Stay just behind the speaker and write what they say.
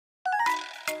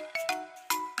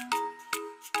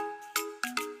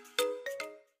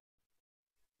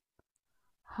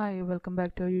Hi, welcome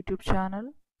back to our YouTube channel.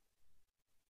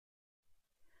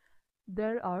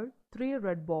 There are 3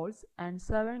 red balls and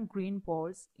 7 green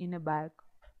balls in a bag.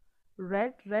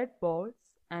 Red balls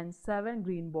and 7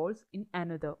 green balls in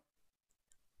another.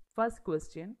 First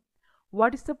question.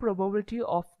 What is the probability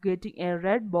of getting a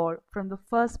red ball from the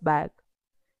first bag?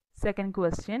 Second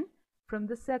question. From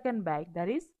the second bag, that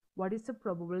is, what is the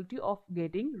probability of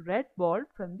getting red ball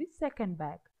from the second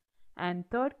bag? And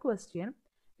third question.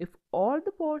 If all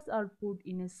the balls are put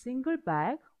in a single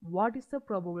bag, what is the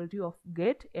probability of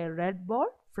get a red ball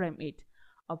from it?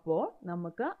 അപ്പോൾ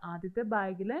നമുക്ക് ആദ്യത്തെ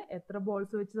ബാഗിൽ എത്ര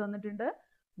balls വെച്ച് തന്നിട്ടുണ്ട്?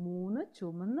 3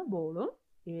 ചുമന്ന ബോളും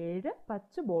 7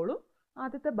 പച്ച ബോളും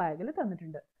ആദ്യത്തെ ബാഗിൽ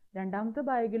തന്നിട്ടുണ്ട്. രണ്ടാമത്തെ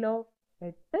ബാഗിലോ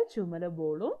 8 ചുമല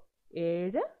ബോളും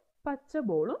 7 പച്ച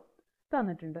ബോളും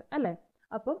തന്നിട്ടുണ്ട് അല്ലേ?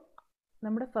 അപ്പം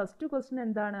നമ്മുടെ ഫസ്റ്റ് ക്വസ്റ്റ്യൻ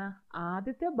എന്താണ്?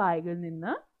 ആദ്യത്തെ ബാഗിൽ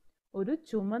നിന്ന് ഒരു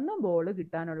ചുമന്ന ബോൾ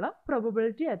കിട്ടാനുള്ള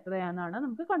പ്രോബബിലിറ്റി എത്രയാണെന്നാണ്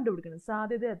നമുക്ക് കണ്ടുപിടിക്കുന്നത്.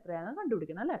 സാധ്യത എത്രയാണെന്ന്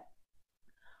കണ്ടുപിടിക്കണം അല്ലേ?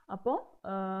 അപ്പോൾ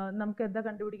നമുക്ക് എന്താ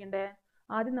കണ്ടുപിടിക്കണ്ടേ?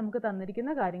 ആദ്യം നമുക്ക്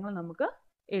തന്നിരിക്കുന്ന കാര്യങ്ങൾ നമുക്ക്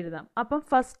എഴുതാം. അപ്പം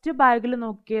ഫസ്റ്റ് ബാഗിൽ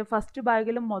നോക്കിയേ, ഫസ്റ്റ്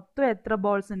ബാഗിൽ മൊത്തം എത്ര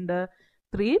ബോൾസ് ഉണ്ട്?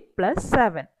 3 +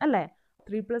 7 അല്ലേ?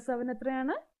 3 + 7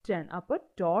 എത്രയാണ്? 10. അപ്പോൾ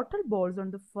total balls on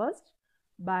the first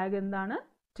bag എന്താണ്?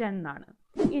 10 ആണ്.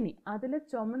 ഇനി അതിൽ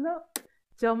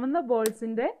ചുമന്ന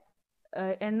ബോൾസിന്റെ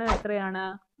എണ്ണം എത്രയാണ്?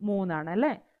 3 ആണ്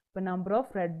അല്ലേ? അപ്പോൾ number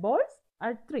of red balls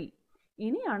R 3.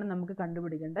 ഇനിയാണ് നമുക്ക്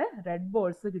കണ്ടുപിടിക്കേണ്ടത് റെഡ്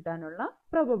ബോൾസ് കിട്ടാനുള്ള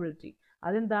പ്രോബബിലിറ്റി.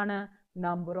 അതെന്താണ്?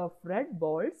 Number of red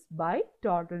balls by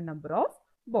total number of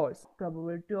balls.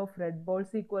 Probability of red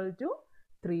balls equal to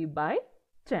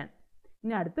 3/10.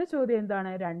 ഇനി അടുത്ത ചോദ്യം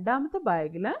എന്താണ്? രണ്ടാമത്തെ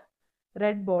ബാഗിൽ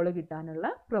റെഡ് ബോൾ കിട്ടാനുള്ള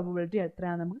പ്രോബബിലിറ്റി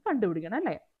എത്രയാണെന്ന് നമുക്ക് കണ്ടുപിടിക്കണം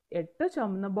അല്ലേ? 8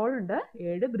 ചുമന്ന ബോൾ ഉണ്ട്,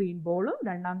 7 ഗ്രീൻ ബോളും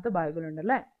രണ്ടാമത്തെ ബാഗിലുണ്ട്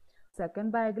അല്ലേ?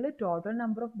 സെക്കൻഡ് ബാഗിൽ ടോട്ടൽ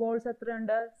നമ്പർ ഓഫ് ബോൾസ്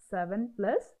എത്രയുണ്ട്? 7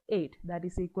 + 8 that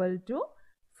is equal to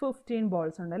 15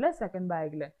 balls ഉണ്ട് അല്ലേ സെക്കൻഡ്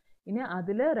ബാഗിൽ. ഇനി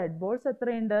അതിൽ റെഡ് ബോൾസ്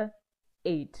എത്രയുണ്ട്?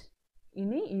 8.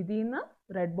 ഇനി ഇതിൽ നിന്ന്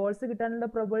റെഡ് ബോൾസ് കിട്ടാനുള്ള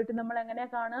പ്രോബബിലിറ്റി നമ്മൾ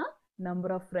എങ്ങനെയാണ് കാണുക?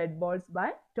 Number of red balls by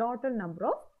total number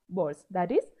of balls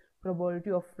that is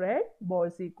probability of red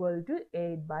balls equal to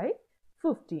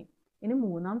 8/15. ഇനി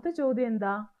മൂന്നാമത്തെ ചോദ്യം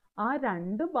എന്താ? ആ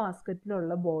 2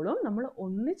 ബാസ്ക്കറ്റിലുള്ള ബോളും നമ്മൾ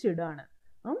ഒന്നിച്ചിടാണ്.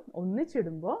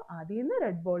 ഒന്നിച്ചിടുമ്പോൾ അതിൽ നിന്ന്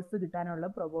റെഡ് ബോൾസ് കിട്ടാനുള്ള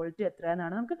പ്രോബബിലിറ്റി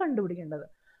എത്രയാണെന്നാണ് നമുക്ക് കണ്ടുപിടിക്കേണ്ടത്.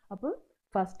 അപ്പം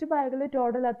ഫസ്റ്റ് ബാഗിൽ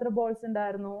ടോട്ടൽ എത്ര ബോൾസ്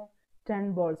ഉണ്ടായിരുന്നു? 10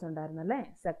 ബോൾസ് ഉണ്ടായിരുന്നു അല്ലേ?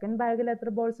 സെക്കൻഡ് ബാഗിൽ എത്ര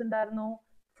ബോൾസ് ഉണ്ടായിരുന്നു?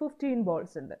 15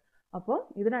 ബോൾസ് ഉണ്ട്. അപ്പോൾ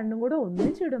ഇത് രണ്ടും കൂടെ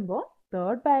ഒന്നിച്ചിടുമ്പോൾ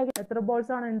തേർഡ് ബാഗിൽ എത്ര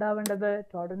ബോൾസ് ആണ് ഉണ്ടാവേണ്ടത്?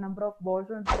 Total number of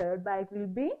balls on third bag will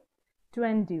be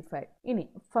 25. ഇനി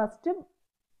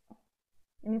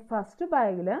ഫസ്റ്റ്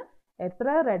ബാഗിൽ എത്ര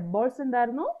റെഡ് ബോൾസ്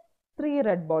ഉണ്ടായിരുന്നു? 3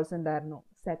 റെഡ് ബോൾസ് ഉണ്ടായിരുന്നു.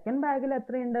 സെക്കൻഡ് ബാഗിൽ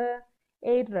എത്രയുണ്ട്?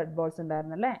 8 റെഡ് ബോൾസ്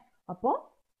ഉണ്ടായിരുന്നു അല്ലേ? അപ്പോൾ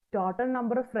total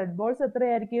number of red balls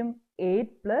എത്രയായിരിക്കും? 8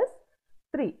 +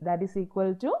 3 that is equal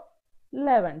to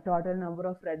 11. Total number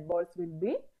of red balls will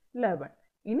be 11.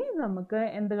 ഇനി നമുക്ക്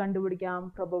എന്ത് കണ്ടുപിടിക്കാം?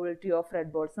 പ്രോബബിലിറ്റി ഓഫ്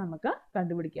റെഡ് ബോൾസ് നമുക്ക്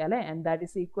കണ്ടുപിടിക്കാം അല്ലേ? And that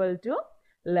is equal to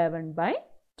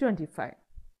 11/25.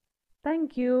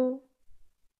 Thank you.